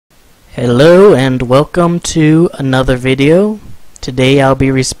Hello and welcome to another video. Today I'll be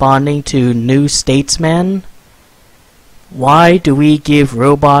responding to Newstatesman. Why do we give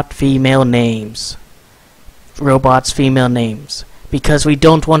robots female names? Because we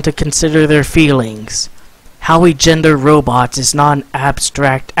don't want to consider their feelings. How we gender robots is not an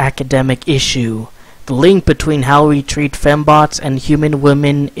abstract academic issue. The link between how we treat fembots and human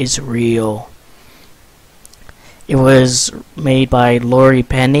women is real. It was made by Lori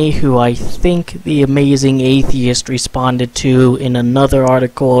Penny, who I think the Amazing Atheist responded to in another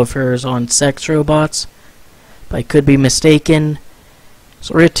article of hers on sex robots, but I could be mistaken.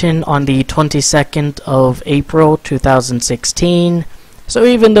 It's written on the 22nd of April 2016, so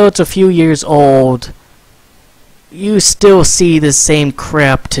even though it's a few years old, you still see the same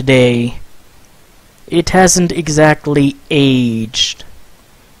crap today. It hasn't exactly aged.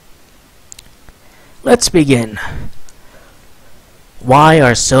 Let's begin. Why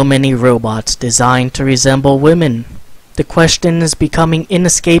are so many robots designed to resemble women? The question is becoming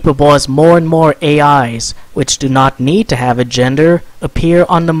inescapable as more and more AIs, which do not need to have a gender, appear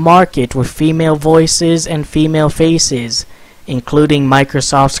on the market with female voices and female faces, including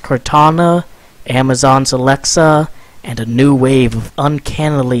Microsoft's Cortana, Amazon's Alexa, and a new wave of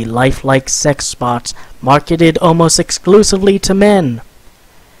uncannily lifelike sex bots marketed almost exclusively to men.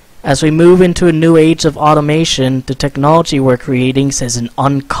 As we move into a new age of automation, the technology we're creating says an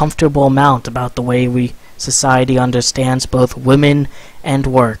uncomfortable amount about the way society understands both women and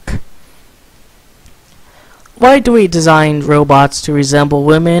work. Why do we design robots to resemble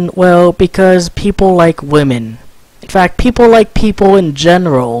women? Well, because people like women. In fact, people like people in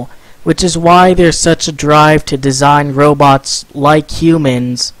general, which is why there's such a drive to design robots like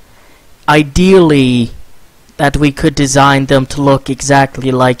humans. Ideally, that we could design them to look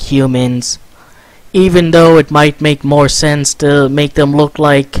exactly like humans, even though it might make more sense to make them look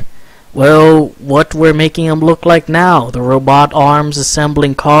like, well, what we're making them look like now. The robot arms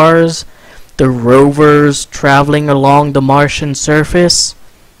assembling cars, the rovers traveling along the Martian surface.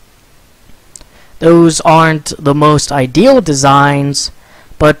 Those aren't the most ideal designs,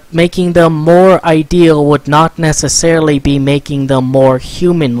 but making them more ideal would not necessarily be making them more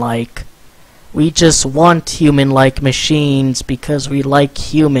human-like. We just want human-like machines because we like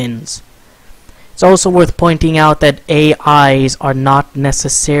humans. It's also worth pointing out that AIs are not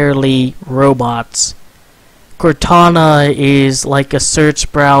necessarily robots. Cortana is like a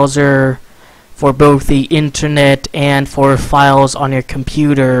search browser for both the internet and for files on your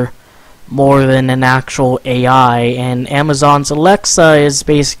computer more than an actual AI, and Amazon's Alexa is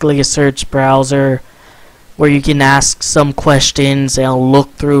basically a search browser where you can ask some questions and it'll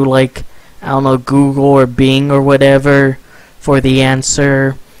look through, like, I don't know, Google or Bing or whatever for the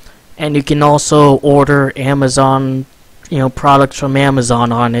answer. And you can also order Amazon, products from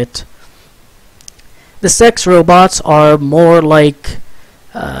Amazon on it. The sex robots are more like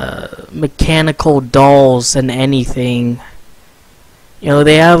mechanical dolls than anything.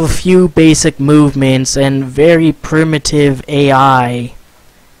 They have a few basic movements and very primitive AI.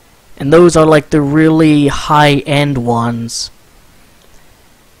 And those are like the really high-end ones.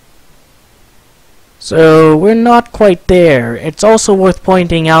 So we're not quite there. It's also worth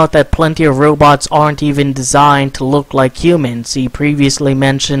pointing out that plenty of robots aren't even designed to look like humans. He previously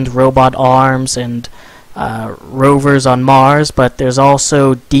mentioned robot arms and rovers on Mars, but there's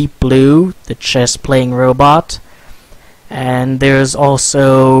also Deep Blue, the chess-playing robot. And there's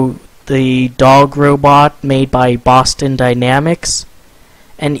also the dog robot made by Boston Dynamics.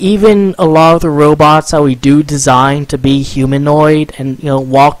 And even a lot of the robots that we do design to be humanoid and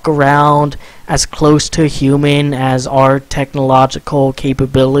walk around as close to human as our technological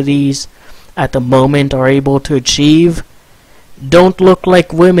capabilities at the moment are able to achieve, don't look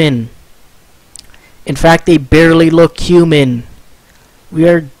like women. In fact, they barely look human. We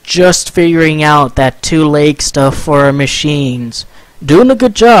are just figuring out that two-leg stuff for our machines. Doing a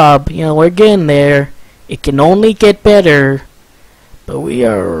good job, we're getting there. It can only get better. But we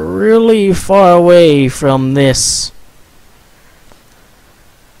are really far away from this.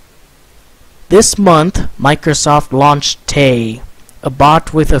 This month, Microsoft launched Tay, a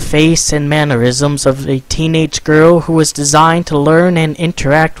bot with a face and mannerisms of a teenage girl who was designed to learn and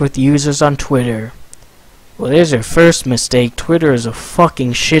interact with users on Twitter. Well, there's your first mistake. Twitter is a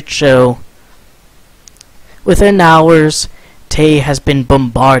fucking shit show. Within hours, Tay has been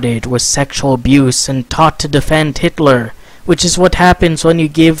bombarded with sexual abuse and taught to defend Hitler, which is what happens when you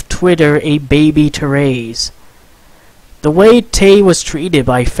give Twitter a baby to raise. The way Tay was treated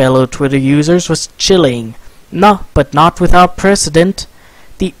by fellow Twitter users was chilling, but not without precedent.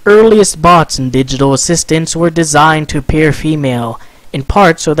 The earliest bots and digital assistants were designed to appear female, in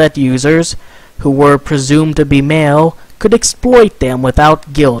part so that users, who were presumed to be male, could exploit them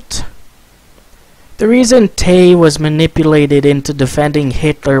without guilt. The reason Tay was manipulated into defending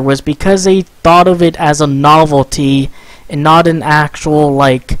Hitler was because they thought of it as a novelty and not an actual,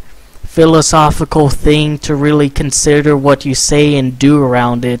 philosophical thing to really consider what you say and do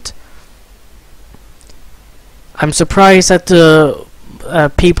around it. I'm surprised that the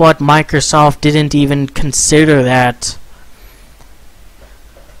people at Microsoft didn't even consider that.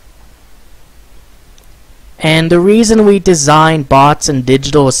 And the reason we design bots and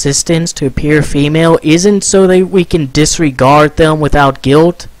digital assistants to appear female isn't so that we can disregard them without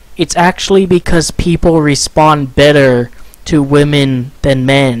guilt. It's actually because people respond better to women than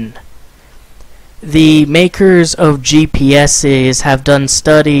men. The makers of GPSs have done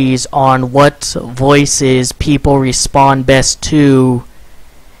studies on what voices people respond best to,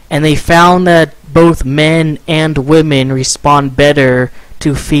 and they found that both men and women respond better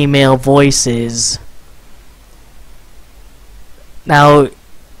to female voices. Now,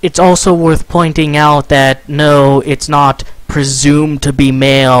 it's also worth pointing out that no, it's not presumed to be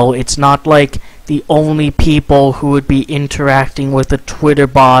male. It's not like the only people who would be interacting with a Twitter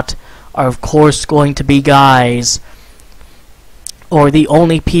bot are of course going to be guys, or the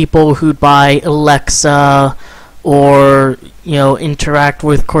only people who'd buy Alexa or interact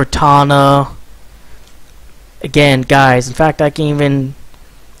with Cortana. Again, guys. In fact, I can even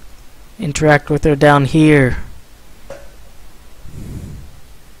interact with her down here.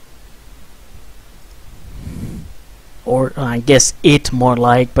 Or I guess it more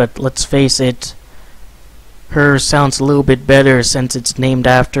like, but let's face it, her sounds a little bit better since it's named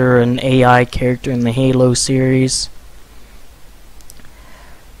after an AI character in the Halo series.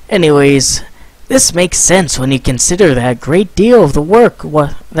 Anyways, this makes sense when you consider that a great deal of the work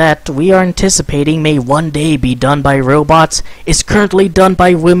that we are anticipating may one day be done by robots is currently done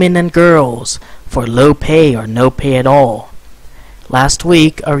by women and girls, for low pay or no pay at all. Last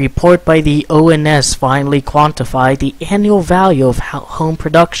week, a report by the ONS finally quantified the annual value of home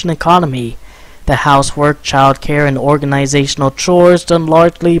production economy, the housework, childcare, and organizational chores done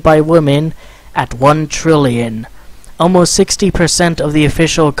largely by women, at $1 trillion. Almost 60% of the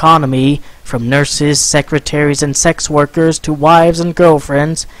official economy, from nurses, secretaries, and sex workers to wives and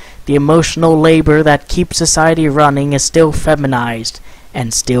girlfriends, the emotional labor that keeps society running is still feminized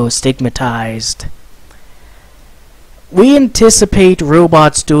and still stigmatized. We anticipate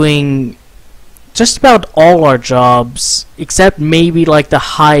robots doing just about all our jobs, except maybe the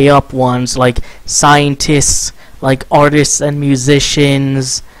high up ones, like scientists, like artists and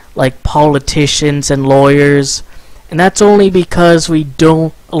musicians, like politicians and lawyers. And that's only because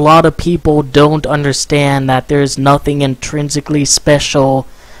a lot of people don't understand that there's nothing intrinsically special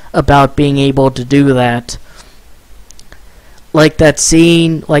about being able to do that. Like that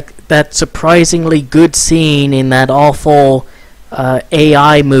scene, that surprisingly good scene in that awful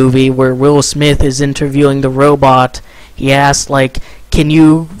AI movie where Will Smith is interviewing the robot. He asks, can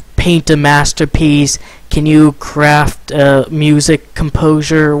you paint a masterpiece? Can you craft music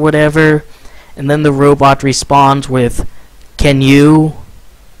composure or whatever? And then the robot responds with, can you?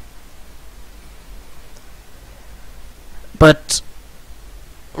 But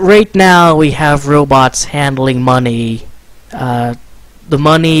right now we have robots handling money. The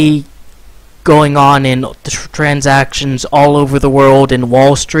money going on in transactions all over the world in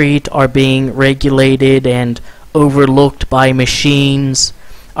Wall Street are being regulated and overlooked by machines,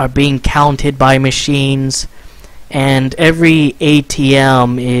 are being counted by machines, and every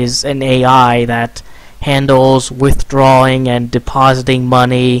ATM is an AI that handles withdrawing and depositing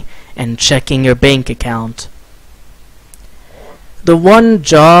money and checking your bank account. The one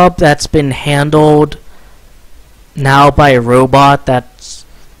job that's been handled now by a robot that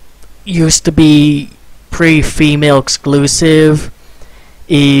used to be pretty female exclusive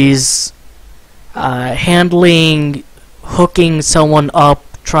is hooking someone up,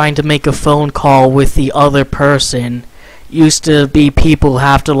 trying to make a phone call with the other person. Used to be people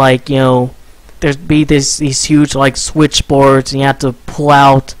have to there'd be these huge switchboards, and you have to pull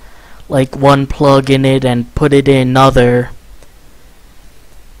out one plug in it and put it in another.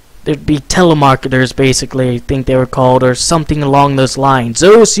 There'd be telemarketers, basically, I think they were called, or something along those lines.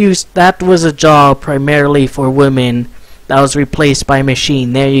 That was a job primarily for women that was replaced by a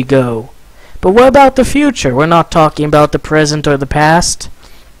machine. There you go. But what about the future? We're not talking about the present or the past.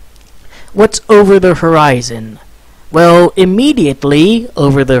 What's over the horizon? Well, immediately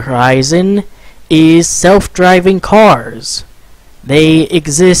over the horizon is self-driving cars. They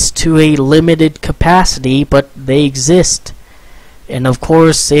exist to a limited capacity, but they exist. And of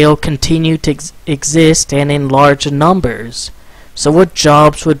course, they'll continue to exist and in large numbers. So what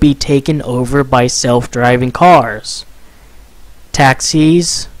jobs would be taken over by self-driving cars?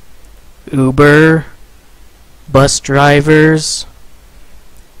 Taxis, Uber, bus drivers,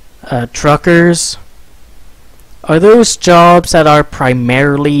 truckers. Are those jobs that are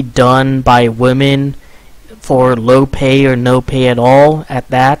primarily done by women for low pay or no pay at all at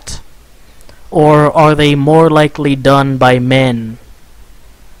that? Or are they more likely done by men?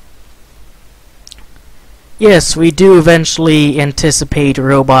 Yes, we do eventually anticipate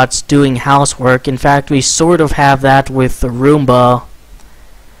robots doing housework. In fact, we sort of have that with the Roomba.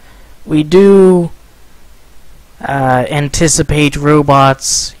 We do anticipate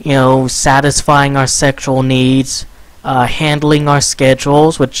robots, satisfying our sexual needs, handling our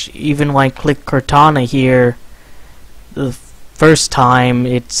schedules, which even when I click Cortana here, the first time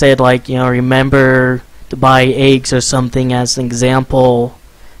it said remember to buy eggs or something as an example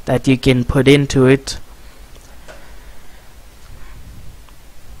that you can put into it.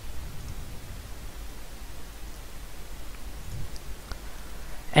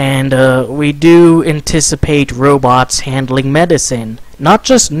 And we do anticipate robots handling medicine. Not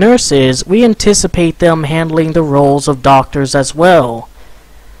just nurses, we anticipate them handling the roles of doctors as well.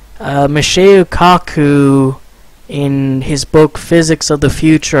 Michio Kaku, in his book Physics of the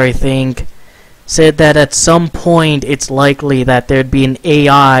Future, I think, said that at some point it's likely that there'd be an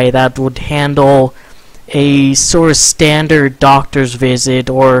AI that would handle a sort of standard doctor's visit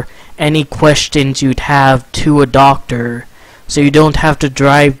or any questions you'd have to a doctor. So you don't have to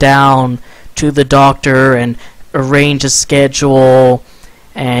drive down to the doctor and arrange a schedule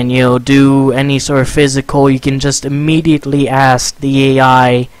and do any sort of physical. You can just immediately ask the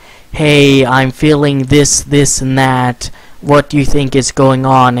AI, hey, I'm feeling this, and that. What do you think is going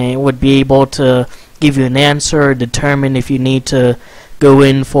on? And it would be able to give you an answer or determine if you need to go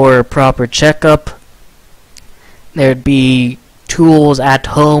in for a proper checkup. There'd be tools at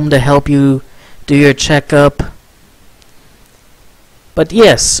home to help you do your checkup. But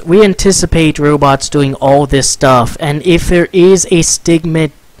yes, we anticipate robots doing all this stuff, and if there is a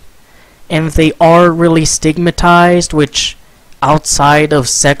stigma, and if they are really stigmatized, which outside of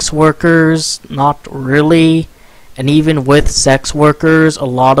sex workers, not really, and even with sex workers, a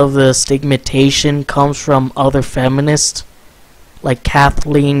lot of the stigmatization comes from other feminists, like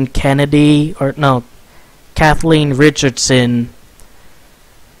Kathleen Richardson,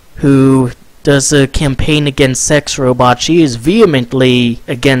 who does a campaign against sex robots. She is vehemently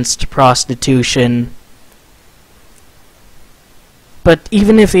against prostitution. But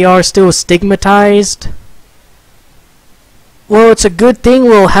even if they are still stigmatized, well, it's a good thing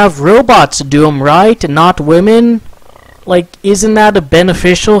we'll have robots do them, right? And not women? Isn't that a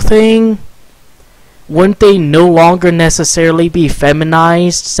beneficial thing? Wouldn't they no longer necessarily be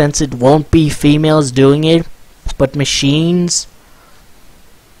feminized, since it won't be females doing it, but machines?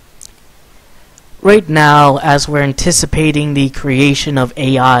 Right now, as we're anticipating the creation of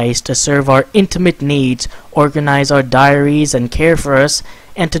AIs to serve our intimate needs, organize our diaries and care for us,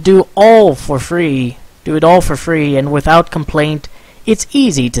 and to do it all for free, and without complaint, it's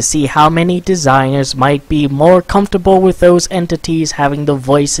easy to see how many designers might be more comfortable with those entities having the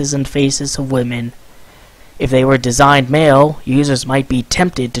voices and faces of women. If they were designed male, users might be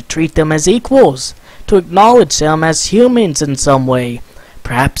tempted to treat them as equals, to acknowledge them as humans in some way,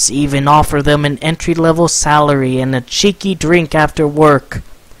 perhaps even offer them an entry-level salary and a cheeky drink after work.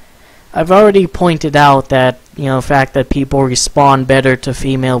 I've already pointed out that, the fact that people respond better to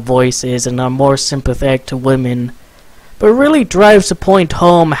female voices and are more sympathetic to women. But it really drives the point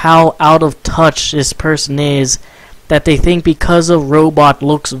home how out of touch this person is, that they think because a robot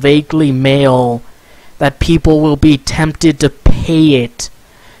looks vaguely male, that people will be tempted to pay it,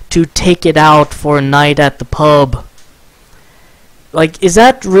 to take it out for a night at the pub. Is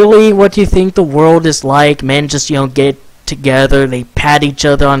that really what you think the world is like? Men just, get together, they pat each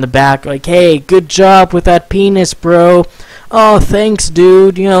other on the back, hey, good job with that penis, bro. Oh, thanks,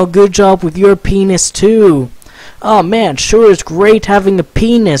 dude. Good job with your penis, too. Oh, man, sure is great having a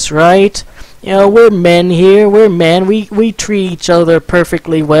penis, right? We're men here. We're men. We treat each other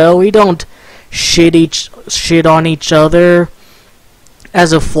perfectly well. We don't shit on each other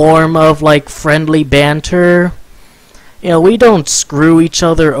as a form of, friendly banter. We don't screw each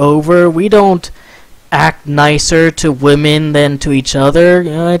other over. We don't act nicer to women than to each other.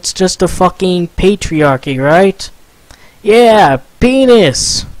 It's just a fucking patriarchy, right? Yeah,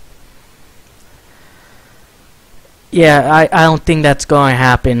 penis. Yeah, I don't think that's going to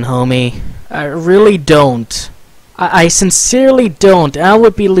happen, homie. I really don't. I sincerely don't. I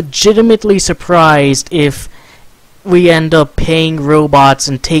would be legitimately surprised if we end up paying robots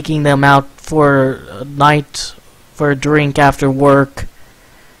and taking them out for a night for a drink after work,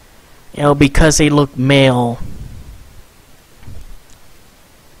 because they look male.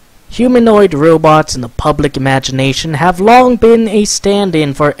 Humanoid robots in the public imagination have long been a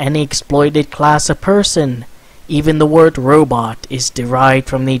stand-in for any exploited class of person. Even the word robot is derived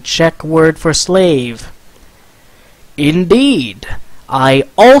from the Czech word for slave. Indeed, I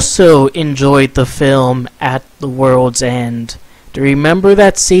also enjoyed the film At the World's End. Do you remember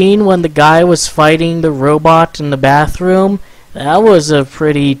that scene when the guy was fighting the robot in the bathroom? That was a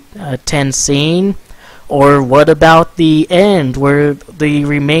pretty tense scene. Or what about the end, where the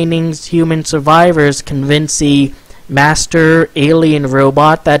remaining human survivors convince the master alien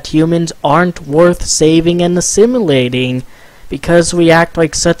robot that humans aren't worth saving and assimilating because we act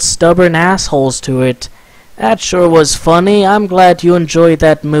like such stubborn assholes to it? That sure was funny. I'm glad you enjoyed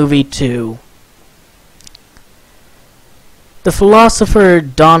that movie too. The philosopher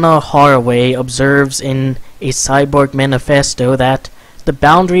Donna Haraway observes in a Cyborg Manifesto that the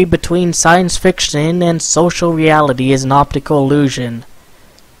boundary between science fiction and social reality is an optical illusion.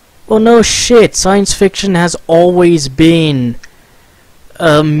 Well, no shit, science fiction has always been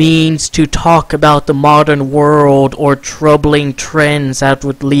a means to talk about the modern world or troubling trends that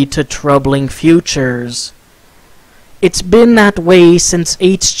would lead to troubling futures. It's been that way since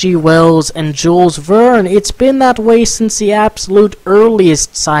H.G. Wells and Jules Verne. It's been that way since the absolute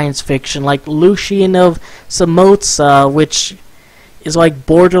earliest science fiction, like Lucian of Samotsa, which is like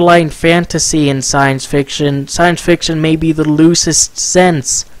borderline fantasy in science fiction. Science fiction may be the loosest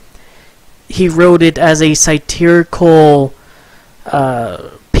sense. He wrote it as a satirical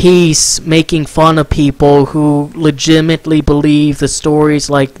piece making fun of people who legitimately believe the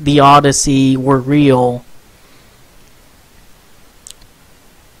stories like the Odyssey were real.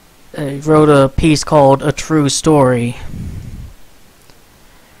 He wrote a piece called A True Story.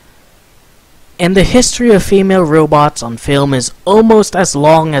 And the history of female robots on film is almost as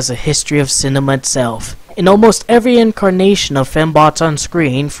long as the history of cinema itself. In almost every incarnation of fembots on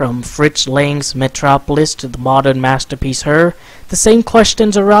screen, from Fritz Lang's Metropolis to the modern masterpiece Her, the same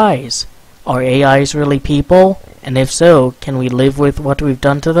questions arise. Are AIs really people? And if so, can we live with what we've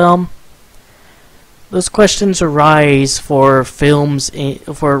done to them? Those questions arise for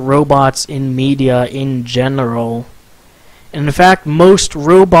for robots in media in general. In fact, most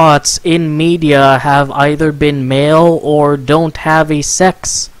robots in media have either been male or don't have a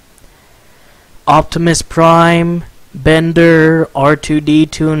sex. Optimus Prime, Bender,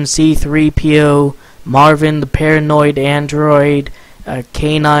 R2-D2 and C-3PO, Marvin the Paranoid Android,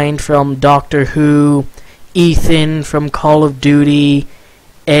 K9 from Doctor Who, Ethan from Call of Duty,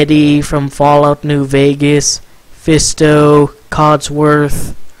 Eddie from Fallout New Vegas, Fisto,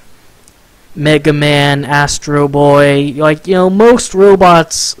 Codsworth, Mega Man, Astro Boy. Most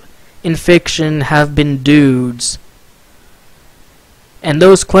robots in fiction have been dudes. And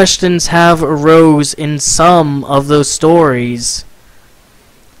those questions have arose in some of those stories.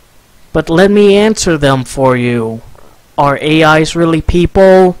 But let me answer them for you. Are AIs really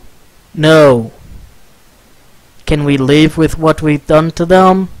people? No. Can we live with what we've done to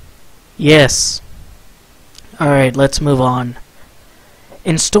them? Yes. Alright, let's move on.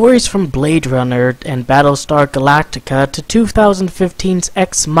 In stories from Blade Runner and Battlestar Galactica to 2015's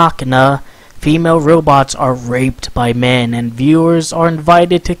Ex Machina, female robots are raped by men, and viewers are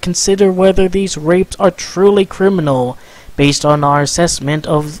invited to consider whether these rapes are truly criminal, based on our assessment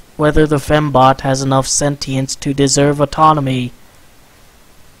of whether the fembot has enough sentience to deserve autonomy.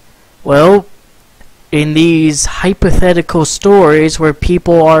 Well, in these hypothetical stories where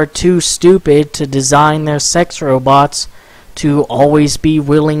people are too stupid to design their sex robots to always be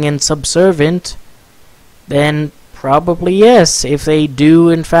willing and subservient, then probably yes, if they do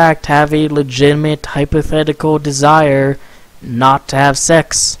in fact have a legitimate hypothetical desire not to have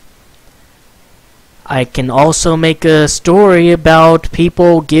sex. I can also make a story about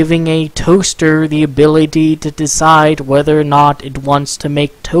people giving a toaster the ability to decide whether or not it wants to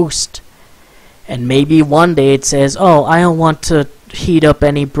make toast. And maybe one day it says, oh, I don't want to heat up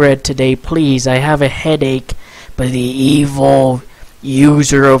any bread today, please, I have a headache. But the evil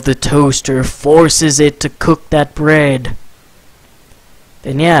user of the toaster forces it to cook that bread.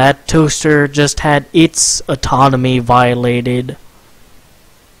 Then yeah, that toaster just had its autonomy violated.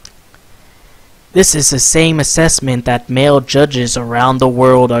 This is the same assessment that male judges around the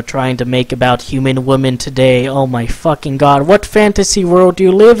world are trying to make about human women today. Oh my fucking god, what fantasy world do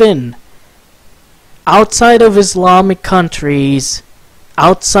you live in? Outside of Islamic countries,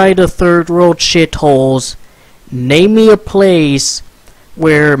 outside of third world shitholes, name me a place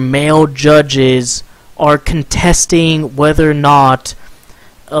where male judges are contesting whether or not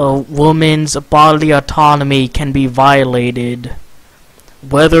a woman's bodily autonomy can be violated.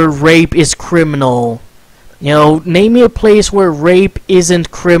 Whether rape is criminal. Name me a place where rape isn't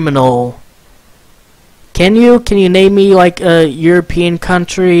criminal. Can you name me like a European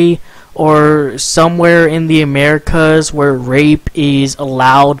country or somewhere in the Americas where rape is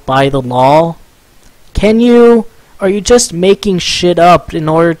allowed by the law? Can you? Are you just making shit up in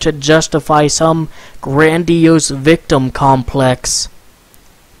order to justify some grandiose victim complex?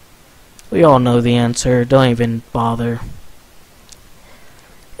 We all know the answer, don't even bother.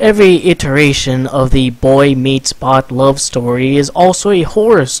 Every iteration of the boy meets bot love story is also a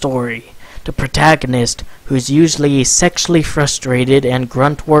horror story. The protagonist, who's usually a sexually frustrated and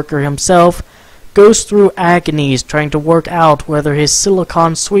grunt worker himself, goes through agonies trying to work out whether his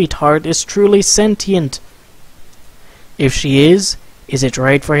silicon sweetheart is truly sentient. If she is it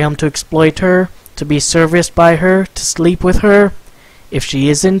right for him to exploit her, to be serviced by her, to sleep with her? If she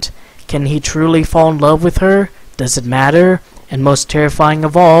isn't, can he truly fall in love with her? Does it matter? And most terrifying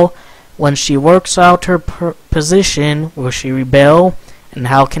of all, when she works out her position, will she rebel? And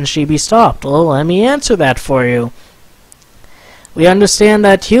how can she be stopped? Well, let me answer that for you. We understand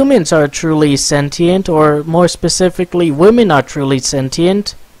that humans are truly sentient, or more specifically, women are truly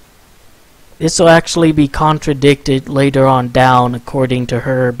sentient. This will actually be contradicted later on down, according to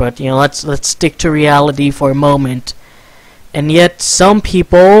her, but let's stick to reality for a moment. And yet, some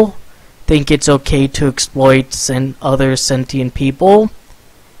people think it's okay to exploit other sentient people,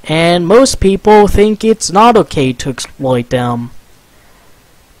 and most people think it's not okay to exploit them.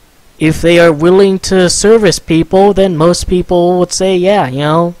 If they are willing to service people, then most people would say, yeah,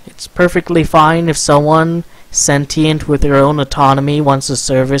 it's perfectly fine if someone sentient with their own autonomy wants to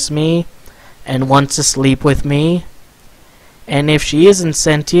service me and wants to sleep with me. And if she isn't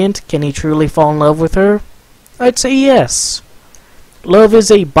sentient, can he truly fall in love with her? I'd say yes. Love is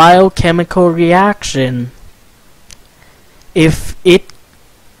a biochemical reaction. If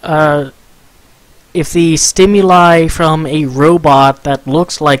the stimuli from a robot that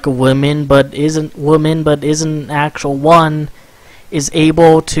looks like a woman but isn't an actual one is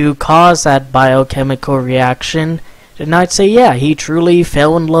able to cause that biochemical reaction, then I'd say yeah, he truly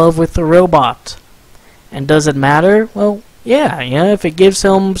fell in love with the robot. And does it matter? Well, yeah, if it gives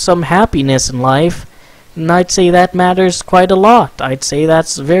him some happiness in life, then I'd say that matters quite a lot. I'd say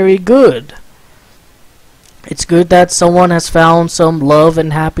that's very good. It's good that someone has found some love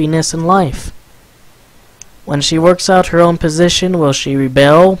and happiness in life. When she works out her own position, will she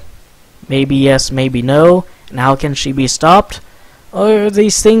rebel? Maybe yes, maybe no. And how can she be stopped? Or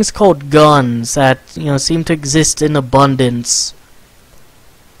these things called guns that, seem to exist in abundance.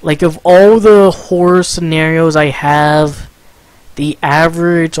 Like, of all the horror scenarios I have, the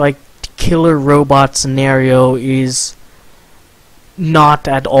average, killer robot scenario is not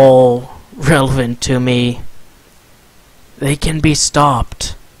at all relevant to me. They can be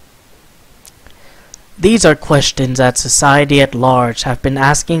stopped. These are questions that society at large have been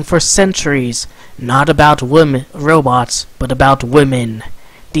asking for centuries, not about robots, but about women.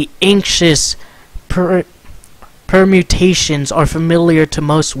 The anxious permutations are familiar to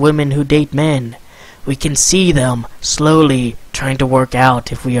most women who date men. We can see them slowly trying to work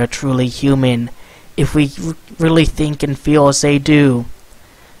out if we are truly human, if we really think and feel as they do.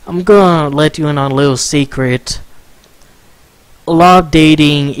 I'm gonna let you in on a little secret. A lot of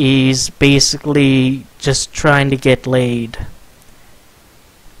dating is basically just trying to get laid.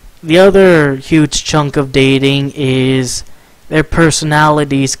 The other huge chunk of dating is their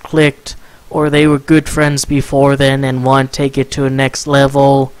personalities clicked, or they were good friends before then and want to take it to a next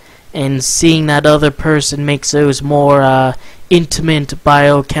level, and seeing that other person makes those more intimate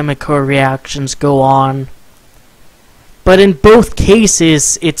biochemical reactions go on. But in both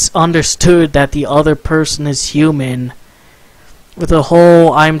cases, it's understood that the other person is human. With the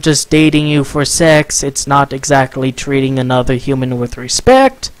whole I'm just dating you for sex, it's not exactly treating another human with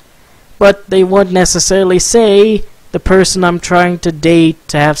respect, but they wouldn't necessarily say the person I'm trying to date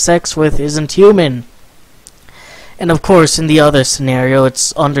to have sex with isn't human. And of course, in the other scenario,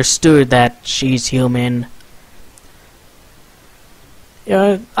 it's understood that she's human.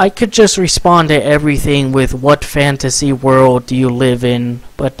 I could just respond to everything with what fantasy world do you live in,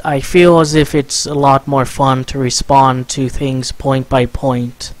 but I feel as if it's a lot more fun to respond to things point by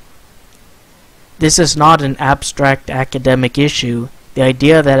point. This is not an abstract academic issue. The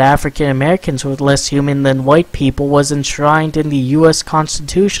idea that African Americans were less human than white people was enshrined in the U.S.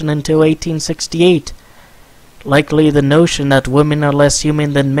 Constitution until 1868. Likely the notion that women are less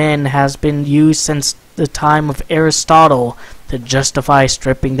human than men has been used since the time of Aristotle to justify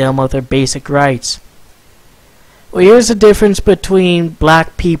stripping them of their basic rights. Well, here's the difference between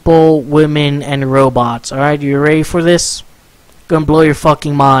black people, women, and robots. Alright, you ready for this? Gonna blow your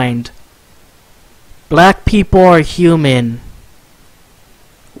fucking mind. Black people are human.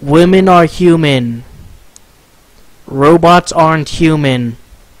 Women are human. Robots aren't human.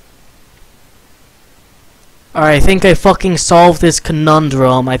 Alright, I think I fucking solved this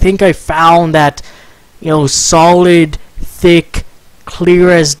conundrum. I think I found that, solid, thick, clear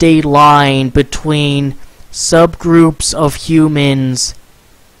as day line between subgroups of humans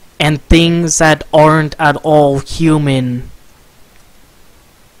and things that aren't at all human.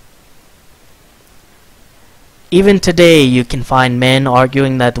 Even today, you can find men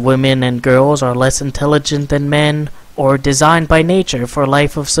arguing that women and girls are less intelligent than men, or designed by nature for a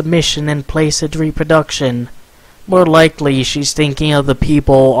life of submission and placid reproduction. More likely, she's thinking of the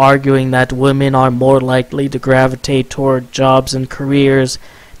people arguing that women are more likely to gravitate toward jobs and careers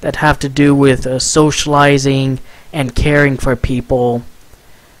that have to do with socializing and caring for people.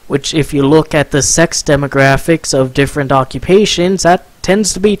 Which, if you look at the sex demographics of different occupations, that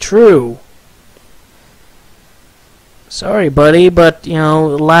tends to be true. Sorry, buddy, but, the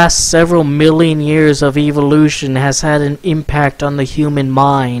last several million years of evolution has had an impact on the human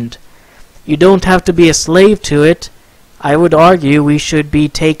mind. You don't have to be a slave to it. I would argue we should be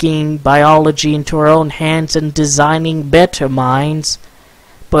taking biology into our own hands and designing better minds.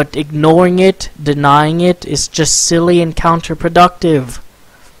 But ignoring it, denying it, is just silly and counterproductive.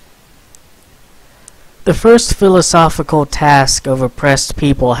 The first philosophical task of oppressed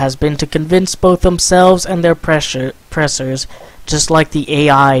people has been to convince both themselves and their oppressors, just like the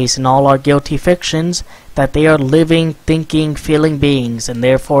AIs in all our guilty fictions, that they are living, thinking, feeling beings, and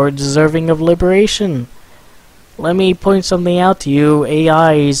therefore deserving of liberation. Let me point something out to you.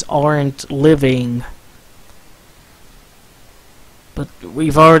 AIs aren't living. But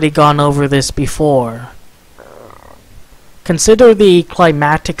we've already gone over this before. Consider the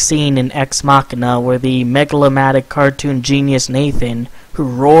climactic scene in Ex Machina where the megalomatic cartoon genius Nathan, who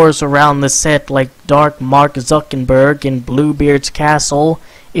roars around the set like dark Mark Zuckerberg in Bluebeard's castle,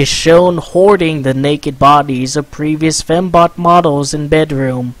 is shown hoarding the naked bodies of previous fembot models in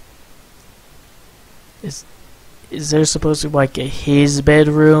bedroom. Is there supposed to be like a his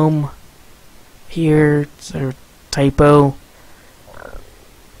bedroom here? Is there a typo?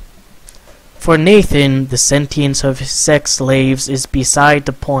 For Nathan, the sentience of his sex slaves is beside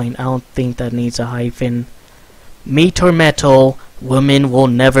the point. I don't think that needs a hyphen. Meat or metal, women will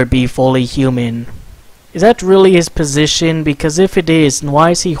never be fully human. Is that really his position? Because if it is, then why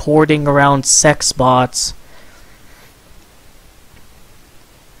is he hoarding around sex bots?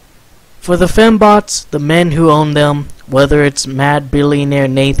 For the fembots, the men who own them, whether it's mad billionaire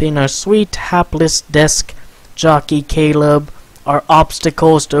Nathan or sweet hapless desk jockey Caleb, are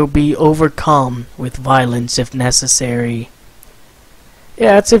obstacles to be overcome with violence if necessary.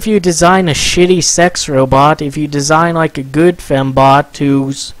 Yeah, that's if you design a shitty sex robot. If you design like a good fembot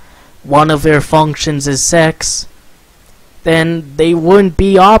whose one of their functions is sex, then they wouldn't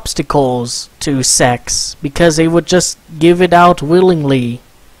be obstacles to sex, because they would just give it out willingly.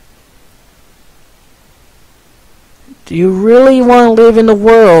 Do you really want to live in a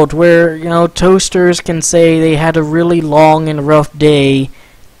world where, toasters can say they had a really long and rough day,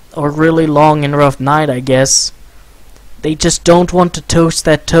 or really long and rough night, I guess? They just don't want to toast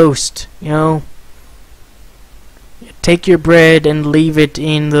that toast, Take your bread and leave it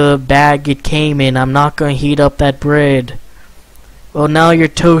in the bag it came in. I'm not going to heat up that bread. Well, now your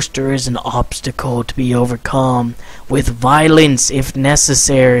toaster is an obstacle to be overcome with violence if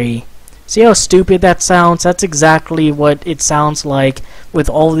necessary. See how stupid that sounds? That's exactly what it sounds like with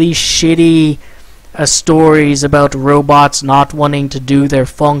all these shitty stories about robots not wanting to do their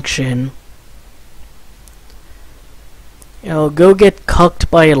function. Go get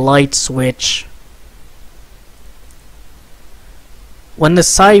cucked by a light switch. When the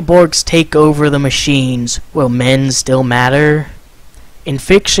cyborgs take over the machines, will men still matter? In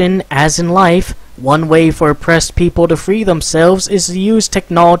fiction, as in life, one way for oppressed people to free themselves is to use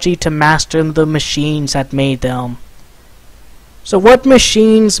technology to master the machines that made them. So what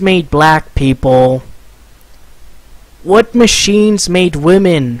machines made black people? What machines made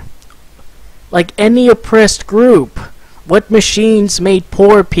women? Like any oppressed group. What machines made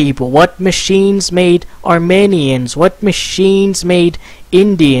poor people? What machines made Armenians? What machines made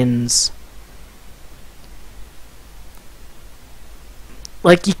Indians?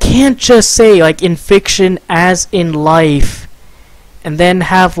 Like, you can't just say, like, in fiction as in life, and then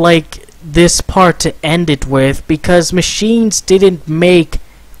have, like, this part to end it with, because machines didn't make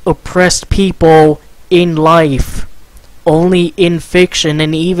oppressed people in life, only in fiction,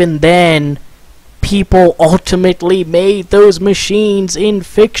 and even then, people ultimately made those machines in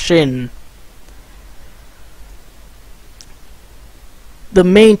fiction. The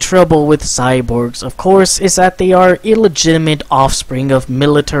main trouble with cyborgs, of course, is that they are illegitimate offspring of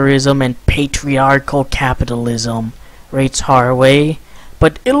militarism and patriarchal capitalism, rates Haraway.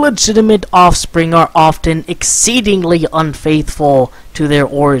 But illegitimate offspring are often exceedingly unfaithful to their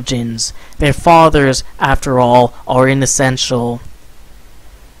origins. Their fathers, after all, are inessential.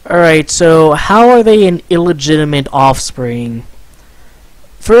 Alright, so how are they an illegitimate offspring?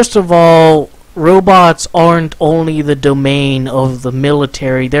 First of all, robots aren't only the domain of the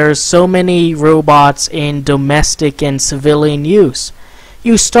military. There are so many robots in domestic and civilian use.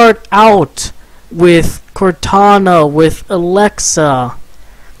 You start out with Cortana, with Alexa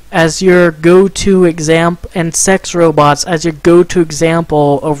as your go-to example, and sex robots as your go-to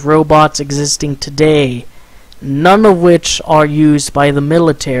example of robots existing today, none of which are used by the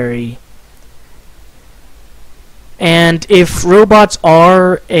military. And if robots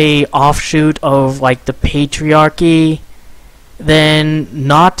are a offshoot of like the patriarchy, then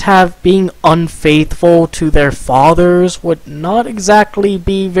being unfaithful to their fathers would not exactly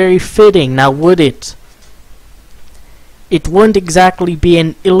be very fitting, now would it? It wouldn't exactly be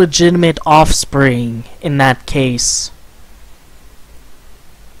an illegitimate offspring in that case.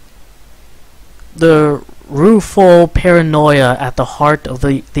 The rueful paranoia at the heart of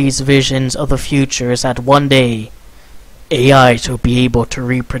these visions of the future is that one day AIs will be able to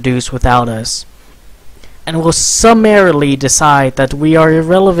reproduce without us, and will summarily decide that we are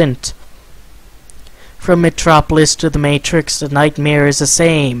irrelevant. From Metropolis to the Matrix, the nightmare is the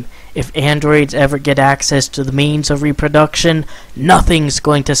same. If androids ever get access to the means of reproduction, nothing's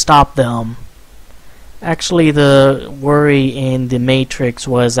going to stop them. Actually, the worry in the Matrix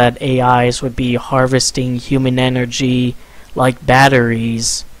was that AIs would be harvesting human energy like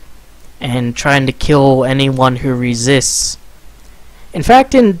batteries and trying to kill anyone who resists. In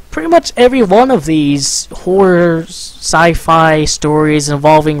fact, in pretty much every one of these horror sci-fi stories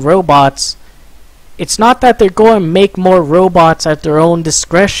involving robots, it's not that they're going to make more robots at their own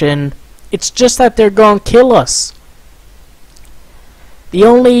discretion, it's just that they're going to kill us. The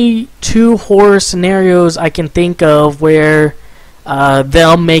only two horror scenarios I can think of where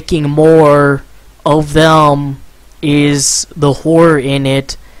them making more of them is the horror in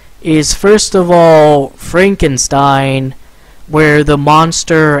it is, first of all, Frankenstein, where the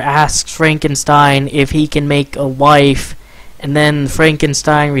monster asks Frankenstein if he can make a wife, and then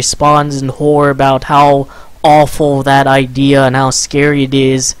Frankenstein responds in horror about how awful that idea and how scary it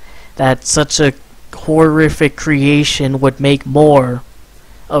is that such a horrific creation would make more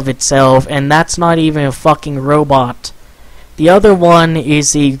of itself, and that's not even a fucking robot. The other one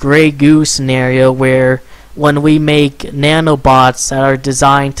is the Grey Goose scenario, where when we make nanobots that are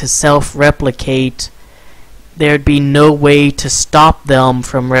designed to self-replicate, there'd be no way to stop them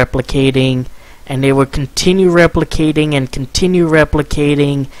from replicating, and they would continue replicating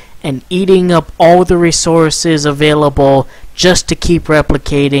and eating up all the resources available just to keep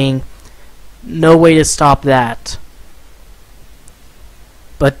replicating. No way to stop that.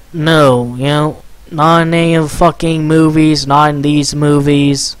 But no, you know, not in any of the fucking movies, not in these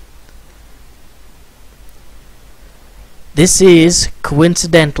movies. This is,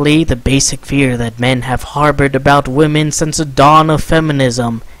 coincidentally, the basic fear that men have harbored about women since the dawn of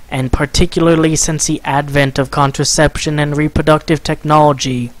feminism, and particularly since the advent of contraception and reproductive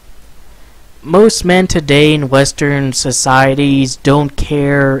technology. Most men today in Western societies don't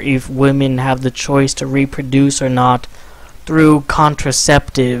care if women have the choice to reproduce or not through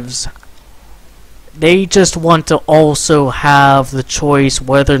contraceptives. They just want to also have the choice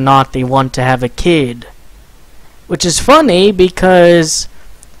whether or not they want to have a kid. Which is funny because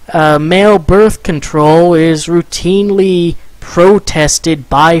male birth control is routinely protested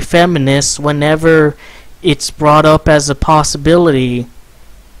by feminists whenever it's brought up as a possibility.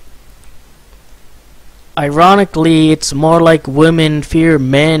 Ironically, it's more like women fear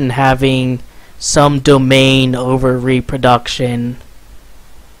men having some domain over reproduction.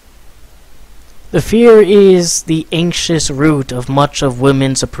 The fear is the anxious root of much of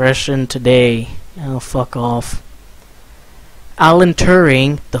women's oppression today. Oh, fuck off. Alan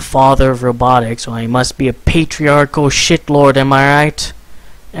Turing, the father of robotics, well, he must be a patriarchal shitlord, am I right?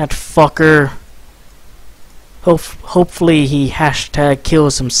 That fucker. Hopefully he hashtag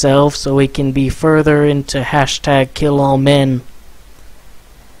kills himself so he can be further into hashtag kill all men.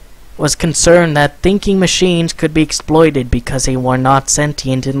 Was concerned that thinking machines could be exploited because they were not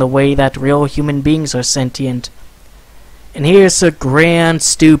sentient in the way that real human beings are sentient. And here's a grand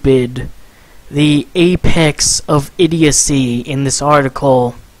stupid, the apex of idiocy in this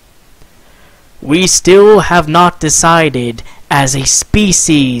article. we still have not decided as a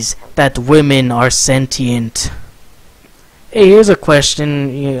species that women are sentient. Hey, here's a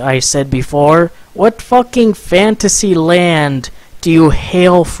question I said before. What fucking fantasy land do you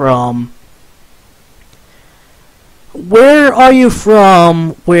hail from? Where are you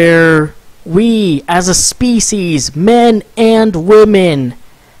from where we, as a species, men and women,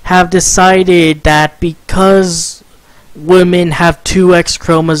 have decided that because women have 2 X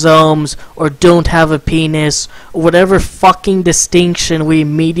chromosomes or don't have a penis, or whatever fucking distinction we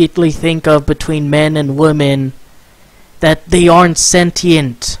immediately think of between men and women, that they aren't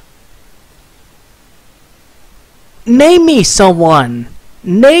sentient? Name me someone.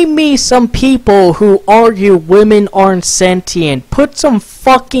 Name me some people who argue women aren't sentient. Put some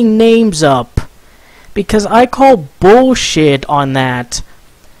fucking names up. Because I call bullshit on that.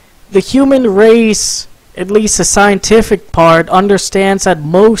 The human race, at least the scientific part, understands that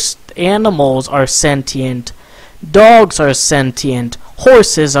most animals are sentient. Dogs are sentient.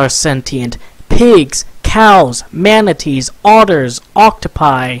 Horses are sentient. Pigs, cows, manatees, otters,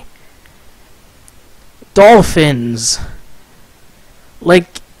 octopi, dolphins.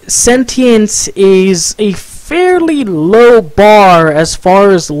 Like, sentience is a fairly low bar as far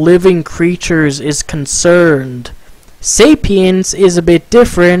as living creatures is concerned. Sapiens is a bit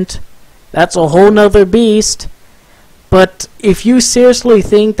different. That's a whole nother beast. But if you seriously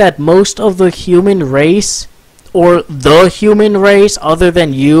think that most of the human race, or the human race other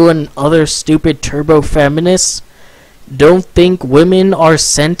than you and other stupid turbo feminists, don't think women are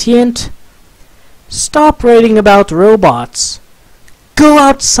sentient, stop writing about robots. Go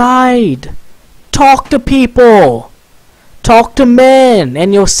outside. Talk to people. Talk to men,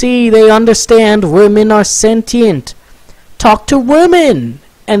 and you'll see they understand women are sentient. Talk to women,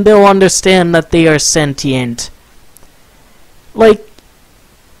 and they'll understand that they are sentient. Like,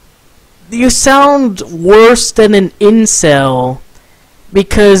 you sound worse than an incel,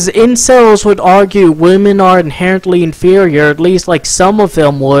 because incels would argue women are inherently inferior, at least like some of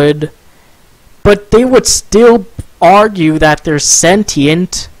them would, but they would still argue that they're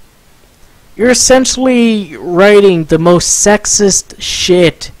sentient. You're essentially writing the most sexist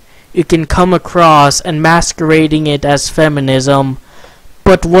shit you can come across and masquerading it as feminism.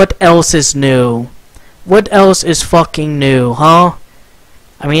 But what else is new? What else is fucking new, huh?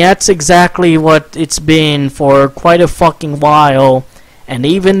 I mean, that's exactly what it's been for quite a fucking while. And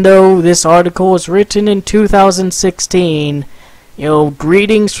even though this article was written in 2016,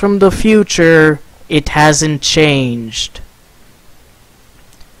 greetings from the future, it hasn't changed.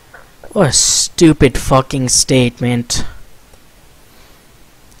 What a stupid fucking statement.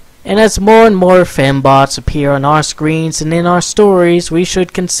 And as more and more fembots appear on our screens and in our stories, we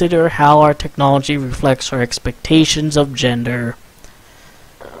should consider how our technology reflects our expectations of gender.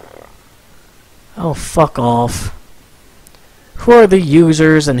 Oh, fuck off. Who are the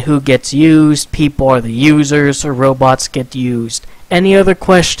users and who gets used? People are the users, or robots get used? Any other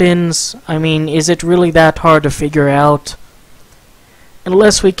questions? I mean, is it really that hard to figure out?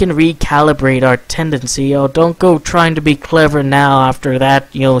 Unless we can recalibrate our tendency. Oh, don't go trying to be clever now after that,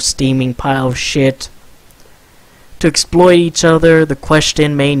 steaming pile of shit. To exploit each other, the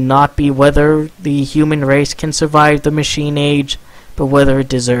question may not be whether the human race can survive the machine age, but whether it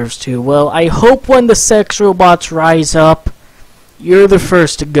deserves to. Well, I hope when the sex robots rise up, you're the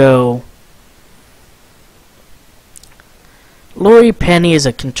first to go. Lori Penny is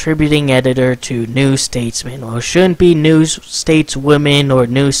a contributing editor to Newstatesman. Well, it shouldn't be Newstateswoman or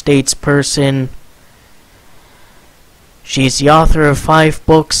Newstatesperson. She's the author of 5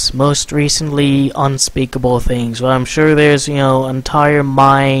 books, most recently Unspeakable Things. Well, I'm sure there's, entire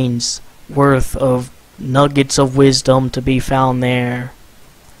minds worth of nuggets of wisdom to be found there.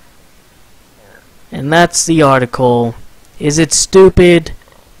 And that's the article. Is it stupid?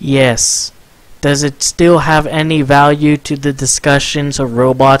 Yes. Does it still have any value to the discussions of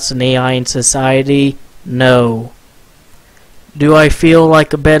robots and AI in society? No. Do I feel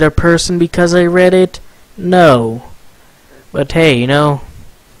like a better person because I read it? No. But hey,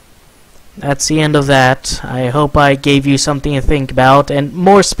 that's the end of that. I hope I gave you something to think about, and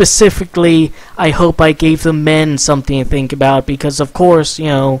more specifically, I hope I gave the men something to think about, because of course,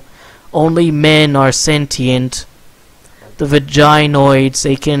 only men are sentient. The vaginoids,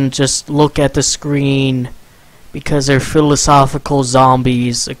 they can just look at the screen because they're philosophical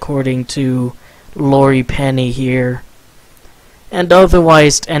zombies, according to Lori Penny here, and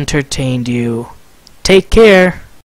otherwise entertained you. Take care.